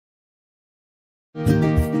Good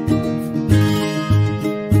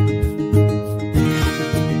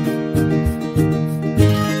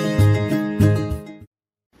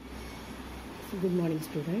morning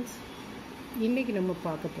students. இன்னைக்கு நம்ம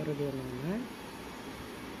பார்க்க போறது என்னன்னா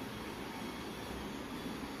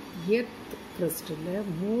earth crystal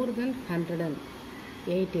more than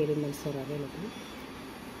 108 elements are available.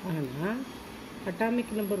 ஆனா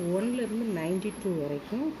atomic number 1 ல இருந்து 92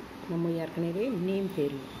 வரைக்கும் நம்ம ஏற்கனவே நேம்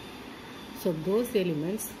தெரியும். So those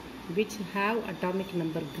elements which have atomic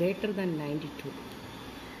number greater than 92,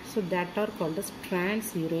 so that are called as trans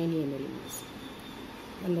uranium elements.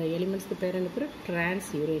 And the elements ku pair enna trans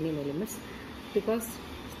uranium elements, because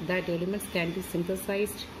that elements can be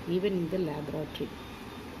synthesized even in the laboratory.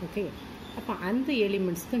 Okay, appo and the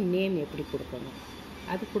elements ku name eppadi kudukanum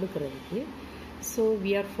adu kudukuradhukku, so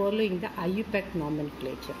we are following the IUPAC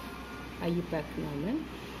nomenclature. IUPAC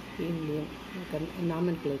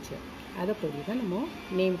nomenclature அதை பற்றி தான் நம்ம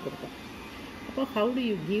name கொடுப்போம். அப்போ how do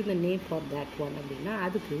you give the name for that one அப்படின்னா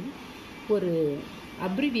அதுக்கு ஒரு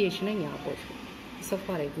அப்ரிவியேஷனை ஞாபகம். ஸோ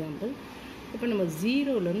ஃபார் எக்ஸாம்பிள் இப்போ நம்ம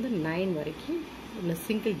 0லேருந்து 9 வரைக்கும் உள்ள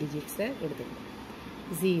சிங்கிள் டிஜிட்ஸை எடுத்துக்கணும்.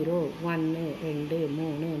 0, 1, 2,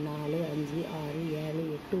 3, 4, 5, 6, 7,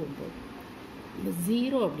 8, 9. இந்த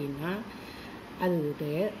 0 அப்படின்னா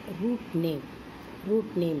அதோடைய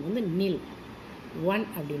ரூட் நேம் வந்து நில். 1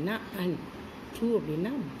 அப்படின்னா அன், 2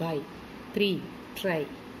 அப்படின்னா by, 3 try,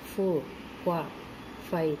 4 quad,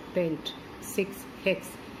 5 pent, 6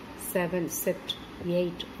 hex, 7 செப்ட்,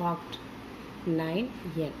 8 act, 9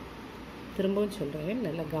 என். திரும்பவும் சொல்கிறேன்,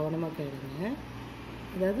 நல்லா கவனமாக கேளுங்க.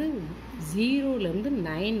 அதாவது 0லேருந்து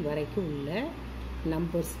 9 வரைக்கும் உள்ள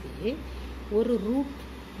நம்பர்ஸ்க்கு ஒரு ரூட்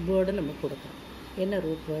வேர்டு நம்ம கொடுக்குறோம். என்ன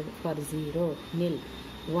ரூட் வேர்டு? ஃபார் 0 நில்,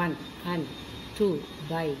 1 an, 2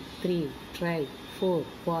 by, 3 try, 4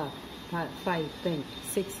 quad, 5 pent,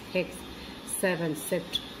 6 hex, 7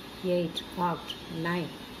 செப்ட், 8 act, 9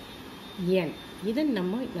 என். இதை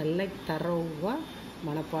நம்ம நல்லா தரோவாக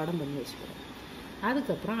மனப்பாடம் பண்ணி வச்சுக்கிறோம்.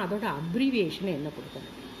 அதுக்கப்புறம் அதோட அப்ரிவியேஷனை என்ன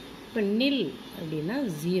கொடுக்கணும்? இப்போ நில் அப்படின்னா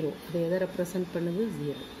 0, அதை எதை ரெப்ரசன்ட் பண்ணுது?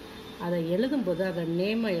 0. அதை எழுதும்போது, அதை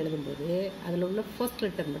நேமை எழுதும்போது அதில் உள்ள ஃபர்ஸ்ட்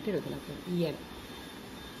லெட்டர் மட்டும் எழுதலாம், என்.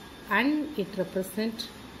 And it represent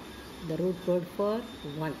the root word for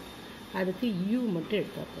 1, அதுக்கு யூ மட்டும்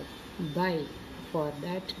எடுத்தால் போதும். By for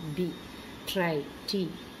that B, try D,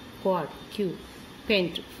 quad Q,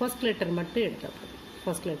 pent first letter மட்டும் எடுத்தால் போதும்.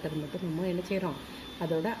 ஃபர்ஸ்ட் லெட்டர் மட்டும் நம்ம என்ன செய்கிறோம்?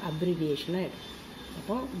 அதோட அப்ரிவியேஷனாக எடுக்கும்.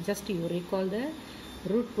 அப்போ just you recall the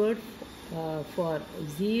root word for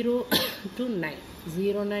 0 to 9.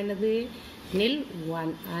 0னா என்னது? நில்,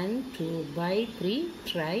 1 and 2 by, 3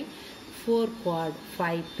 try, 4 quad,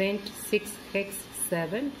 5 pent, 6 hex,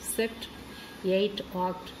 7 செப்ட், 8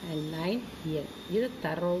 act and 9 என். இதை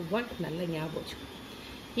தரோவாக நல்லா ஞாபகம் வச்சுக்கணும்.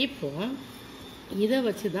 இப்போ இதை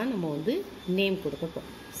வச்சு தான் நம்ம வந்து நேம் கொடுக்க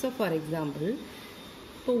போகிறோம். ஸோ ஃபார் எக்ஸாம்பிள்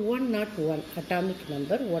இப்போ 101 அட்டாமிக்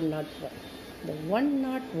நம்பர் 101. இந்த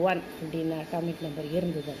 101 அப்படின்னு அட்டாமிக் நம்பர்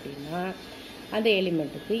இருந்தது அப்படின்னா அந்த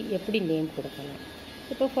எலிமெண்ட்டுக்கு எப்படி நேம் கொடுக்கலாம்?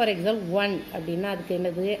 இப்போ ஃபார் எக்ஸாம்பிள் 1 அப்படின்னா அதுக்கு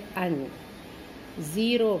என்னது? அன்.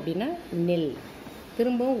 0 அப்படின்னா நில்.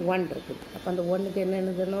 திரும்பவும் 1 இருக்குது. அப்போ அந்த 1க்கு என்ன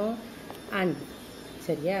எழுதணும்? அன்.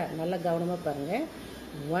 சரியா? நல்லா கவனமாக பாருங்கள்.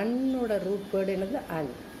 1ஓட ரூட் வேர்டு என்னது?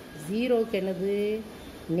 அன். 0க்கு என்னது?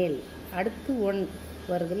 நில். அடுத்து 1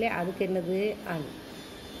 வருது இல்லையா, அதுக்கு என்னது? அன்.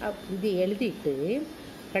 இது எழுதிட்டு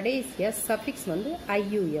கடைசியாக சஃபிக்ஸ் வந்து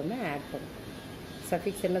ஐயூஎம்மை ஆட் பண்ணணும்.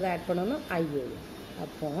 சஃபிக்ஸ் என்னதை ஆட் பண்ணணும்? ஐயூஎம்.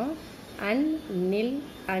 அப்போ அன், நில்,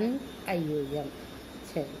 அன், ஐயூஎம்.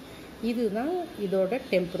 சரி, இதுதான் இதோட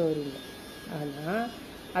டெம்பரரி. ஆனால்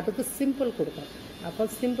அதுக்கு சிம்பிள் கொடுக்கணும். அப்போ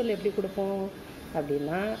சிம்பிள் எப்படி கொடுப்போம்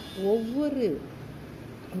அப்படின்னா ஒவ்வொரு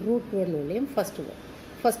ரூட் வேர்ட்லையும் ஃபஸ்ட்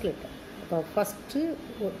லெட்டர். அப்போ ஃபஸ்ட்டு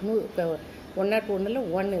 101ல்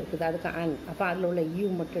 1 இருக்குது, அதுக்கு அன். அப்போ அதில் உள்ள யூ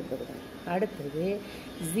மட்டும் எடுத்துக்கணும். அடுத்தது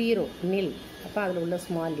 0 நில், அப்போ அதில் உள்ள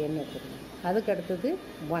ஸ்மால் என் எடுத்துக்கணும். அதுக்கு அடுத்தது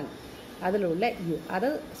 1, அதில் உள்ள யூ, அதை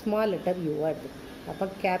ஸ்மால் லெட்டர் யூவாக எடுத்துக்கணும். அப்போ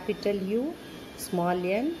capital you, small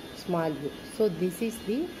N, small you. So this is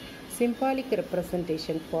the symbolic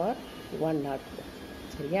representation for 101.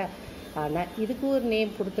 சரியா? ஆனால் இதுக்கு ஒரு நேம்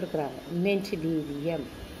கொடுத்துருக்குறாங்க, மென்டிலிவியம்.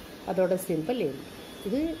 அதோட சிம்பிள் எது?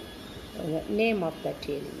 இது நேம் ஆஃப் தட்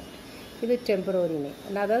எலிமெண்ட். இது டெம்பரரி நேம்.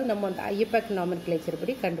 அதாவது நம்ம அந்த ஐயுபேக் நாமென்க்ளேச்சர்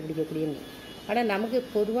படி கண்டுபிடிக்கக்கூடிய நேம். ஆனால் நமக்கு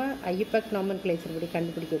பொதுவாக ஐயுபேக் நாமென்க்ளேச்சர் படி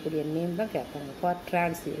கண்டுபிடிக்கக்கூடிய நேம் தான் கேட்பாங்க ஃபார்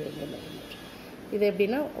டிரான்ஸ் யூரேனியம் எலிமெண்ட். இது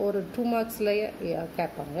எப்படின்னா ஒரு 2 மார்க்ஸில்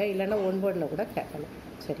கேட்பாங்க, இல்லைன்னா 1 வேர்டில் கூட கேட்கலாம்.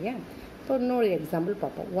 சரியா? இப்போ இன்னொரு எக்ஸாம்பிள்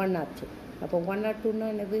பார்ப்போம். 102. அப்போ 102ன்னா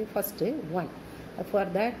என்னது? First 1. For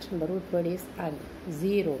that the root word is an.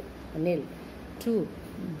 0 nil, 2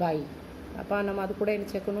 by, அப்போ நம்ம அது கூட என்ன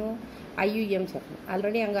சேர்க்கணும், ஐயுஎம் சேர்க்கணும்.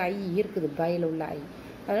 ஆல்ரெடி அங்கே ஐ இருக்குது, பையில் உள்ள ஐ,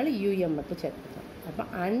 அதனால் யூஎம் மட்டும் சேர்த்துக்கலாம். அப்போ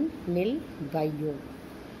அன் நில் பையோ.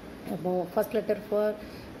 அப்போ first letter for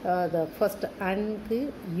the first அன்க்கு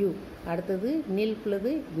you, அடுத்தது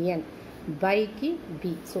நில்குள்ளது என், bike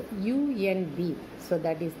B, so UNB. So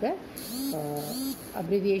that is the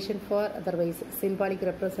abbreviation for, otherwise symbolic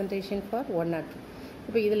representation for 102.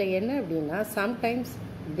 இப்போ இதில் என்ன அப்படின்னா, sometimes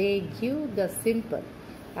they give the simple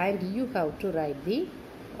and you have to write the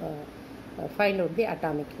find out the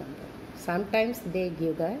atomic number. Sometimes they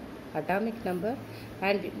give the atomic number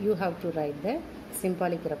and you have to write the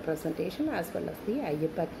symbolic representation as well as the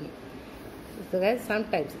IUPAC name. So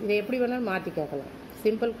sometimes இதை எப்படி வேணாலும் மாற்றி கேட்கலாம்.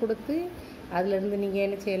 Simple கொடுத்து அதிலிருந்து நீங்கள்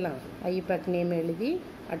என்ன செய்யலாம், ஐயுபேக் நேம் எழுதி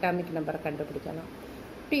அட்டாமிக் நம்பரை கண்டுபிடிக்கலாம்.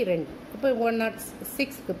 இப்படி 2. இப்போ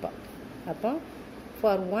 106க்கு அப்போ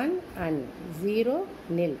ஃபார் 1 அண்ட் 0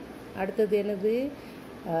 நில், அடுத்தது என்னது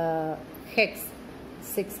ஹெக்ஸ்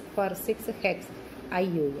 6, ஃபார் 6 ஹெக்ஸ்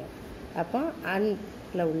IUM. அப்போ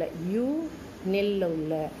அன்ல உள்ள யூ, நில்ல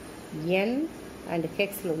உள்ள என் and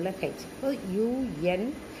ஹெக்ஸில் உள்ள H, so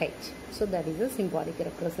UNH. So that is a symbolic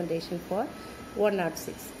representation for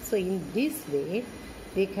 106. So in this way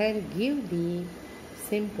we can give the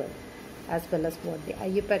simple as well as what the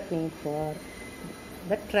IUPAC name for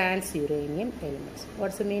the trans uranium elements.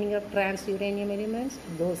 What's the meaning of trans uranium elements?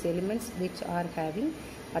 Those elements which are having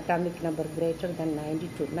atomic number greater than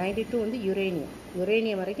 92. 92 வந்து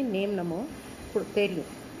uranium வரைக்கும் name நம்ம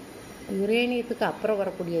தெரியும். யுரேனியத்துக்கு அப்புறம்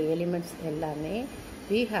வரக்கூடிய elements எல்லாமே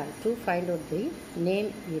we have to find out the name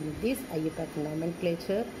in this IUPAC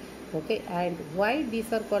nomenclature. Okay, and why these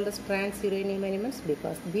are called as trans uranium elements?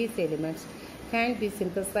 Because these elements can be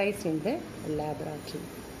synthesized in the laboratory.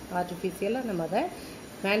 ஆர்டிஃபிஷியலாக நம்ம அதை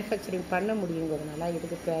manufacturing பண்ண முடியுங்கிறதுனால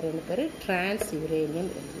இதுக்கு பேர் என்ன பேர், trans uranium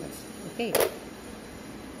elements. Okay,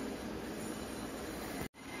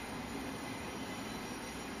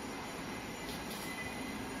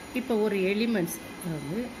 இப்போ ஒரு எலிமெண்ட்ஸ்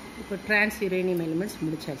வந்து இப்போ trans uranium elements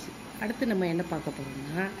முடிச்சாச்சு. அடுத்து நம்ம என்ன பார்க்க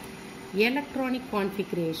போகிறோம்னா electronic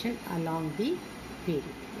configuration along the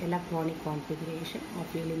period. Electronic configuration of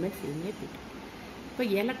elements in a period. இப்போ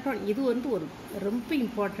இது வந்து ஒரு ரொம்ப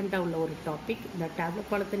இம்பார்ட்டண்ட்டாக உள்ள ஒரு டாபிக். இந்த டேப்லெட்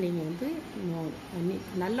காலத்தை நீங்கள் வந்து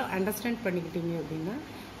நல்லா அண்டர்ஸ்டாண்ட் பண்ணிக்கிட்டீங்க அப்படின்னா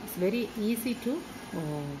it's very easy to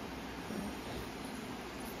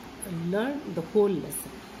learn the whole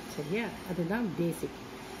lesson. சரியா, அதுதான் பேசிக்.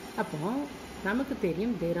 அப்போ நமக்கு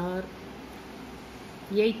தெரியும் there are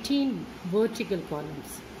 18 vertical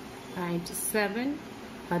columns and 7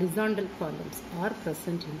 horizontal columns are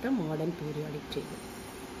present in the modern periodic table.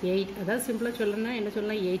 8, அதாவது சிம்பிளாக சொல்லணும்னா என்ன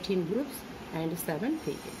சொல்லலாம், 18 groups and 7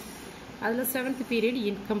 periods. அதில் 7th period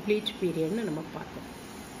incomplete periodனு நம்ம பார்த்தோம்.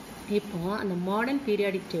 இப்போ அந்த மாடர்ன்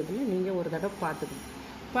பீரியாடிக் டேபிள் நீங்கள் ஒரு தடவை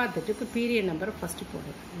பார்த்துட்டு இப்போ பீரியட் நம்பரை ஃபஸ்ட்டு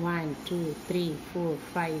போடுறோம். 1 2 3 4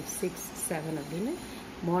 5 6 7 அப்படின்னு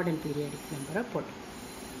மாடர்ன் பீரியாடிக் நம்பரை போட்டோம்.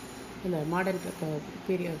 இந்த மாடர்ன்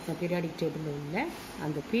பீரியாடிக் டேபிளில் உள்ள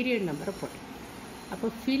அந்த பீரியட் நம்பரை போட்டோம். அப்போ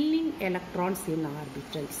ஃபில்லிங் எலக்ட்ரான்ஸ் இன்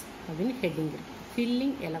ஆர்பிட்டல்ஸ் அப்படின்னு ஹெட்டிங் இருக்குது.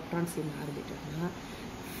 ஃபில்லிங் எலக்ட்ரான்ஸ் இன் ஆர்பிட்டல்னா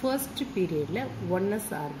ஃபர்ஸ்ட் பீரியடில் 1s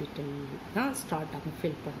ஆர்பிட்டல் தான் ஸ்டார்ட் ஆகும்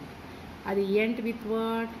ஃபில் பண்ணும். அது end with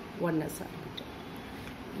what 1s orbital.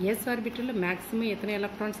 S ஆர்பிட்டலில் maximum எத்தனை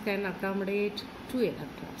எலக்ட்ரான்ஸ் கேன் அக்காமடேட் 2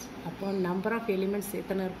 எலக்ட்ரான்ஸ். அப்போ நம்பர் ஆஃப் எலிமெண்ட்ஸ்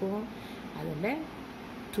எத்தனை இருக்கும், அதில்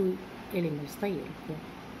 2 எலிமெண்ட்ஸ் தான் இருக்கும்.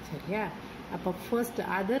 சரியா, அப்போ first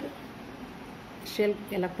other shell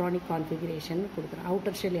electronic configuration கொடுக்குறோம்.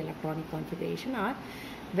 Outer shell electronic configuration R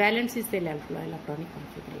valency செல் எலக்ட்ரானிக்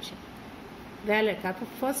கான்ஃபிகரேஷன். அப்போ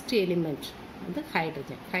ஃபர்ஸ்ட் எலிமெண்ட் வந்து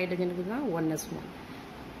ஹைட்ரஜனுக்கு தான் 1s1.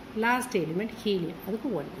 லாஸ்ட் எலிமெண்ட் ஹீலியம், அதுக்கு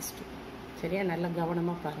 1s2. சரியா, நல்லா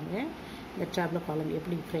கவனமாக பாருங்கள் இந்த டேப்லெட் காலம்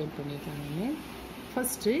எப்படி ஃப்ரேம் பண்ணியிருக்காங்கன்னு.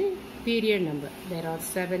 First period number, there are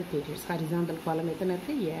 7 periods. Horizontal காலம் எத்தனை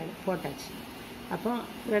இருக்குது, 7 போட்டாச்சு. அப்போ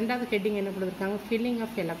ரெண்டாவது ஹெட்டிங் என்ன கொடுத்துருக்காங்க, filling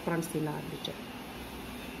of electrons in orbital.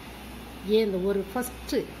 இந்த ஒரு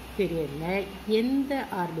ஃபஸ்ட்டு பீரியடில் எந்த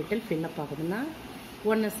ஆர்பிட்டல் ஃபில்லப் ஆகுதுன்னா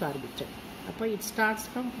 1s ஆர்பிட்டல். அப்போ it starts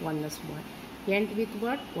from 1s1 end with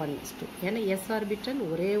what 1s2. ஏன்னா எஸ் ஆர்பிட்டல்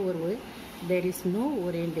ஒரே ஒரு தேர் இஸ் நோ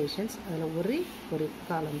ஓரியன்டேஷன்ஸ், அதில் ஒரு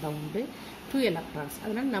காலம் தான் உண்டு, 2 எலக்ட்ரான்ஸ்.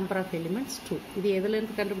 அதனால் நம்பர் ஆஃப் எலிமெண்ட்ஸ் 2. இது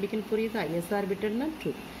எதுலேருந்து கண்டுபிடிக்கணும் புரியுதா, எஸ் ஆர்பிட்டல்னா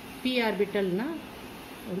 2, பி ஆர்பிட்டல்னா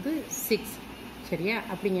வந்து 6. சரியா,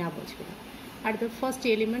 அப்படி ஞாபகம் வச்சுக்கணும். அடுத்து first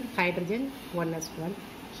element hydrogen 1s1,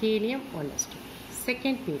 helium 1s2.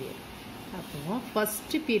 Second period, அப்போ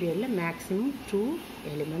ஃபஸ்ட்டு பீரியடில் மேக்ஸிமம் 2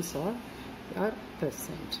 எலிமெண்ட்ஸ் ஆர்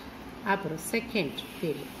ப்ரெசன்ட். அப்புறம் செகண்ட்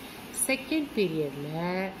பீரியடில்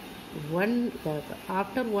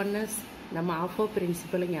ஆஃப்டர் 1s நம்ம ஆஃபோ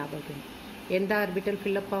பிரின்சிபலை ஞாபகம். எந்த ஆர்பிட்டல்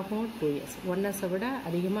ஃபில்லப் ஆகும் 2s 1s விட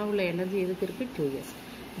அதிகமாக உள்ள எனர்ஜி எதுக்கு இருக்குது 2s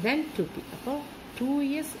தென் 2p அப்போ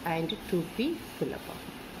 2s அண்ட் 2p ஃபில்லப்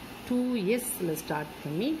ஆகும் 2sல ஸ்டார்ட்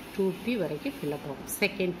பண்ணி 2p வரைக்கும் ஃபில்லப் ஆகும்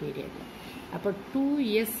செகண்ட் பீரியடில் அப்போ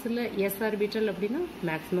 2sல s ஆர்பிட்டல் அப்படின்னா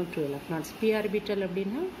மேக்ஸிமம் 2 எலக்ட்ரான்ஸ் p ஆர்பிட்டல்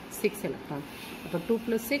அப்படின்னா 6 எலக்ட்ரான் அப்போ 2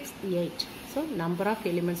 + 6 8 so number of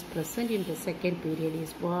elements present in the second period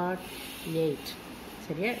is what 8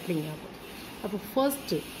 சரியா இல்லைங்க அப்போ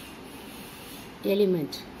first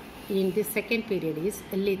element in the second period is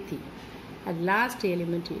lithium and last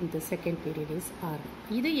element in the second period is iron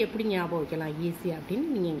இதை எப்படி ஞாபகம் வைக்கலாம் ஈஸியாக அப்படின்னு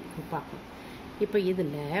நீங்கள் பார்க்கணும் இப்போ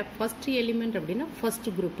இதில் ஃபர்ஸ்ட் எலிமெண்ட் அப்படின்னா first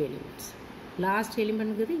group elements last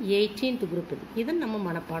எலிமெண்ட்ங்கிறது 18th group இதை நம்ம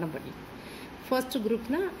மனப்பாடம் பண்ணிக்கணும் ஃபர்ஸ்ட்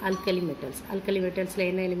குரூப்னா அல்கலி மெட்டல்ஸில்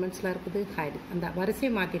என்ன எலிமெண்ட்ஸ்லாம் இருக்குது ஹைட்ரஜன் அந்த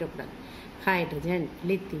வரிசையை மாற்றிடக்கூடாது hydrogen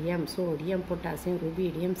lithium sodium potassium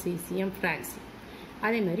rubidium caesium francium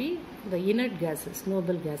அதே மாதிரி இந்த இனர்ட் கேஸஸ்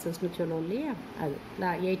நோபல் கேஸஸ்னு சொல்லுவோம் இல்லையா அது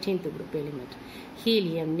 18th group element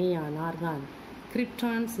helium neon argon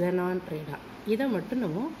krypton xenon Radon இதை மட்டும்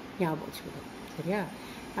நம்ம ஞாபகம் வச்சுக்கணும் சரியா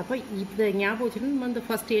அப்போ இதை ஞாபகம் வச்சுக்கணும் நம்ம அந்த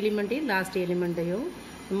ஃபஸ்ட் எலிமெண்ட்டையும் லாஸ்ட் எலிமெண்ட்டையும்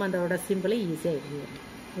நம்ம அதோட சிம்பிளை ஈஸியாக எழுதிடலாம்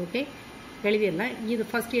ஓகே எழுதிடலாம் இது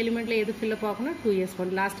ஃபஸ்ட் எலிமெண்ட்டில் எது ஃபில்லப் ஆகும்னா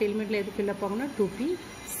 2s1 லாஸ்ட் எலிமெண்ட்டில் எது ஃபில்லப் ஆகும்னா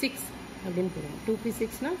 2p6 அப்படின்னு போடுவோம்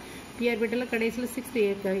 2p6னா p ஆர்பிட்டலில் கடைசியில்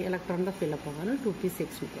 6 எலக்ட்ரான் தான் ஃபில்லப் ஆகும் அதனால்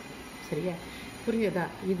 2p6 போடுவோம் சரியா புரிஞ்சதா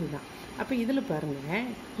இதுதான் அப்போ இதில் பாருங்கள்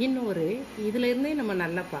இன்னொரு இதிலேருந்தே நம்ம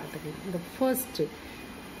நல்லா பார்த்துக்கலாம் இந்த ஃபர்ஸ்ட்டு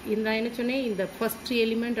இந்த என்ன சொன்னேன் இந்த ஃபஸ்ட்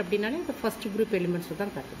எலிமெண்ட் அப்படின்னாலே இந்த ஃபஸ்ட் குரூப் எலிமெண்ட்ஸ்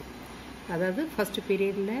தான் காட்டுது அதாவது ஃபஸ்ட்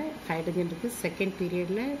பீரியடில் ஹைட்ரஜன் இருக்குது செகண்ட்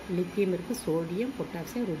பீரியடில் லித்தியம் இருக்குது sodium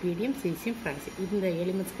potassium rubidium caesium francium இந்த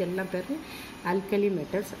எலிமெண்ட்ஸ்க்கு எல்லாம் பேர் அல்கலி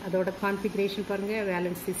மெட்டல்ஸ் அதோட கான்ஃபிகரேஷன் பாருங்கள்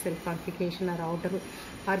வேலன்சி செல் configuration R outer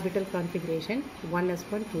orbital configuration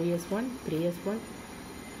 1s1 2s1 3s1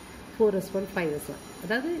 4s1 5s1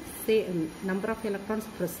 அதாவது number of electrons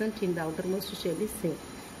present in the outermost shell is same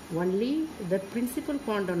only the principal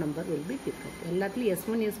quantum number will be different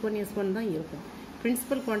எல்லாத்துலேயும் s1 தான் இருக்கும்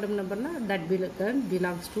principal quantum number na that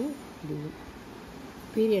belongs to the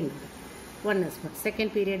period number 1s1 second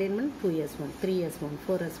period element 2s1 3s1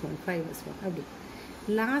 4s1 5s1 அப்படி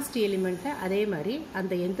last எலிமெண்ட்டை அதே மாதிரி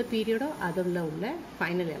அந்த எந்த பீரியடோ அதில் உள்ள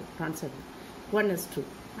ஃபைனல் எலக்ட்ரான்ஸ் அது 1s2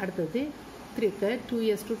 அடுத்தது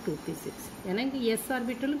 2s2 2p6 ஏன்னா இங்கே s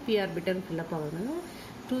ஆர்பிட்டலும் p ஆர்பிட்டலும் ஃபில்லப் ஆகணும்னா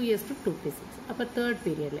 2s2 2p6 அப்போ தேர்ட்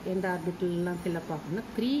பீரியடில் எந்த ஆர்பிட்டல்லாம் ஃபில்லப் ஆகணும்னா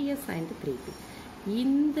 3s and 3p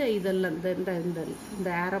இந்த இதெல்லாம் இந்த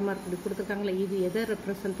ஆரோ மார்க் இப்படி கொடுத்துருக்காங்களே இது எதை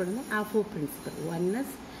ரெப்ரசன்ட் பண்ணுன்னா ஆஃபோ principal 1s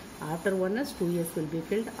after 1s 2s will be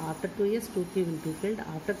filled after 2s 2p will be filled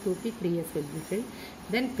after 2p 3s will be filled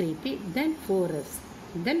then 3p then 4s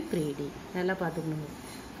then 3d நல்லா பார்த்துக்கணும்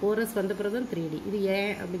 4s வந்த பிறகு தான் 3d இது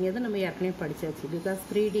ஏன் அப்படிங்கிறது நம்ம ஏற்கனவே படித்தாச்சு பிகாஸ்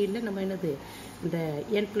 3dயில் நம்ம என்னது இந்த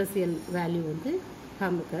n+n வேல்யூ வந்து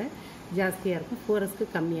நமக்கு ஜாஸ்தியாக இருக்கும் 4sக்கு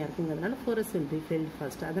கம்மியாக இருக்குங்கிறதுனால 4s will be filled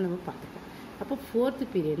first அதை நம்ம பார்த்துக்கலாம் அப்போ ஃபோர்த்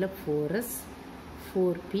பீரியடில் 4s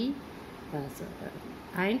 4p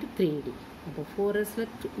and 3d அப்போ 4sல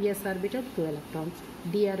s orbital 2 electrons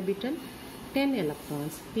d orbital 10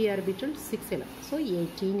 electrons p orbital 6 electrons so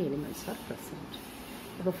 18 elements are present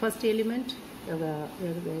அப்போ ஃபர்ஸ்ட் எலிமெண்ட்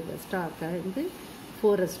ஸ்டார்ட் வந்து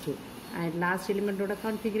 4s2 and last எலிமெண்ட்டோட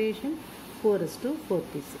configuration 4s2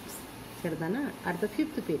 4p6 சரிதானா அடுத்த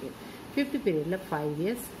ஃபிஃப்த் பீரியடில்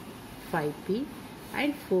 5s 5p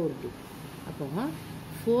and 4d அப்போ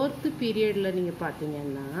fourth பீரியடில் நீங்கள்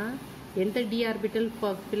பார்த்தீங்கன்னா எந்த டி ஆர்பிட்டல்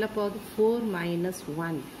ஃபில்லப் ஆகுது 4 -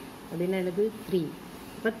 1 அப்படின்னா என்னது 3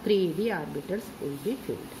 அப்போ 3d orbitals will be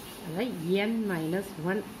filled அதாவது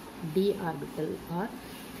n-1 d orbital R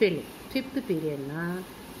filled fifth பீரியட்னா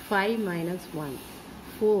 5 - 1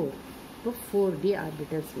 4 இப்போ 4d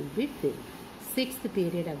orbitals will be filled sixth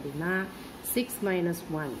period அப்படின்னா 6 -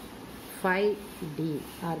 1 5d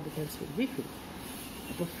orbitals will be filled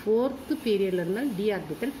அப்போ ஃபோர்த்து பீரியடில் இருந்தால் டி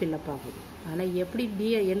ஆர்பிட்டல் ஃபில்லப் ஆகுது ஆனால் எப்படி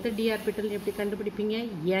எந்த டி ஆர்பிட்டல் எப்படி கண்டுபிடிப்பீங்க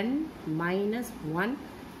n-1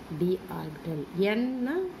 D orbital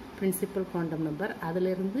n-னா principal quantum number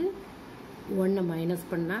அதிலிருந்து 1 மைனஸ்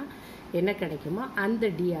பண்ணால் என்ன கிடைக்குமோ அந்த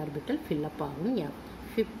டி ஆர்பிட்டல் ஃபில்லப் ஆகும்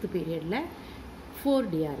ஃபிஃப்த் பீரியடில்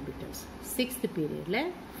 4d ஆர்பிட்டல்ஸ் சிக்ஸ்த் பீரியடில்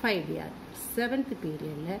 5d ஆர்பிட்டல்ஸ் செவன்த்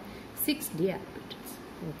பீரியடில் 6d ஆர்பிட்டல்ஸ்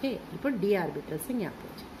ஓகே இப்போ டி ஆர்பிட்டல்ஸ்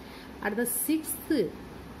ஞாபகம் அடுத்த சிக்ஸ்த்து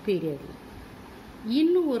பீரியடில்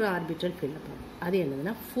இன்னும் ஒரு ஆர்பிட்டல் ஃபில்லப் ஆகும் அது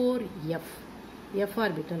என்னதுன்னா 4f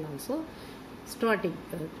orbital also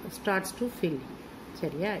starts to fill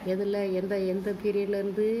சரியா எதில் எந்த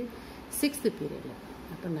பீரியட்லேருந்து சிக்ஸ்த்து பீரியடில்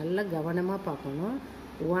அப்போ நல்லா கவனமாக பார்க்கணும்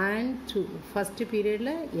 1 2 ஃபஸ்ட்டு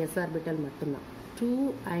பீரியடில் எஸ் ஆர்பிட்டல் மட்டும்தான் 2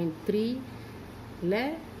 and 3ல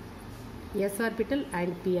S orbital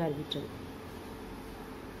and p orbital.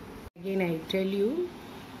 Again I tell you,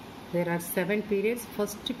 there are 7 periods.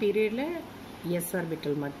 First period la s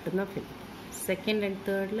orbital mattum fill. Second and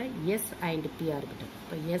third la s and p orbital.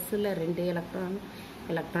 So s la 2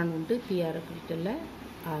 electron undu, p orbital la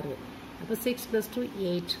 6. So 6 plus 2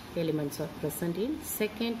 8 elements are present in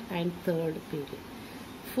second and third period.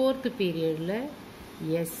 Fourth period la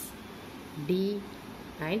s d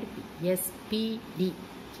and p. s p d.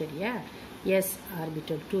 சரியா? s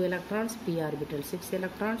orbital 2 electrons, p orbital 6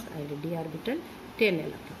 electrons and d orbital 10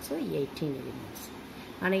 electrons. So 18 elements.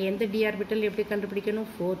 ஆனால் எந்த d orbital எப்படி கண்டுபிடிக்கணும்?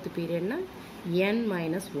 fourth period na n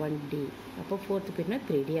minus 1d. அப்போ fourth period na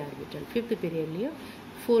 3d orbital. fifth period லியும்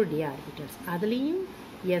 4d orbitals. அதுலேயும்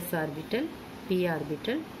s orbital, p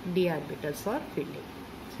orbital, d orbitals are filling.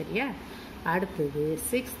 சரியா? அடுத்தது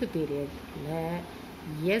sixth periodல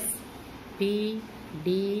s p d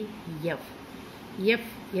f. f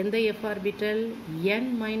எந்த f orbital? n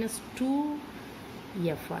minus 2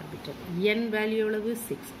 f orbital. n value எவ்வளவு?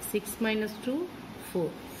 6. 6 minus 2 4.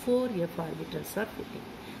 4 f orbitals are filling.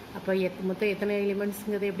 அப்போ மொத்தம் எத்தனை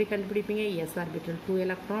எலிமெண்ட்ஸுங்கிறத எப்படி கண்டுபிடிப்பீங்க? s orbital 2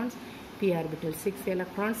 electrons, p orbital 6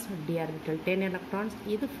 electrons, d orbital 10 electrons,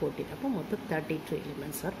 இது 14. அப்போ மொத்தம் 32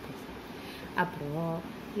 elements are present. அப்புறம்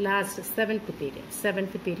லாஸ்ட்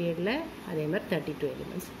செவன்த் பீரியடில் அதே மாதிரி 32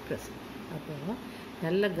 elements present. அப்போ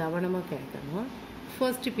நல்ல கவனமாக கேட்கணும்.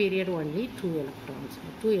 First period only 2 electrons,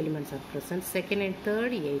 2 elements are present. Second and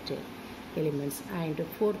third 8 elements, and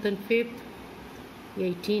fourth and fifth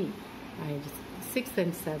 18, and sixth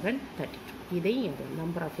and seventh 32. இதையும்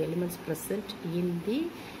number of elements present in the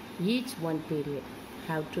each one period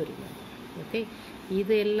have to remember. Okay,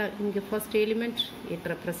 இது எல்லாம் இங்கே first element it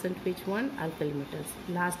represent which one? Alkali metals.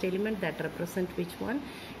 Last element that represent which one?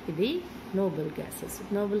 இது noble gases.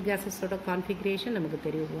 Noble gases ஓட configuration நமக்கு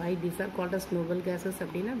தெரியும். Why these are called as noble gases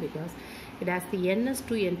அப்படின்னா because it has the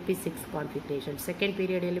ns2 np6 configuration. Second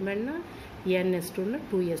period element na ns2 na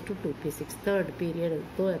 2s2 2p6. Third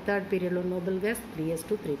period noble gas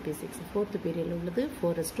 3s2 3p6. Fourth period உள்ளது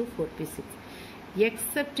 4s2 4p6.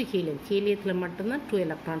 except helium. ஹீலியத்தில் மட்டும்தான் 2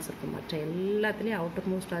 electrons இருக்கும். மற்ற எல்லாத்துலேயும்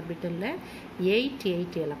outermost orbital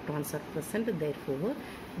 8 electrons are present. Therefore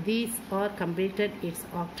these are completed its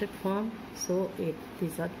octet form. So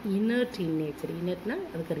these are inert in nature. Inertனா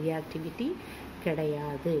அதுக்கு reactivity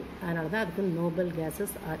கிடையாது. அதனால தான் அதுக்கு noble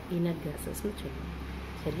gases or inert gasesனு சொல்லுவோம்.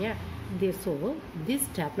 சரியா? So this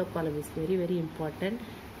tableau column is very very important.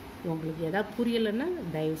 உங்களுக்கு ஏதாவது புரியலைன்னா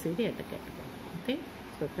தயவு செய்து என்கிட்ட கேட்டுக்கோங்க. Okay,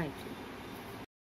 so thank you.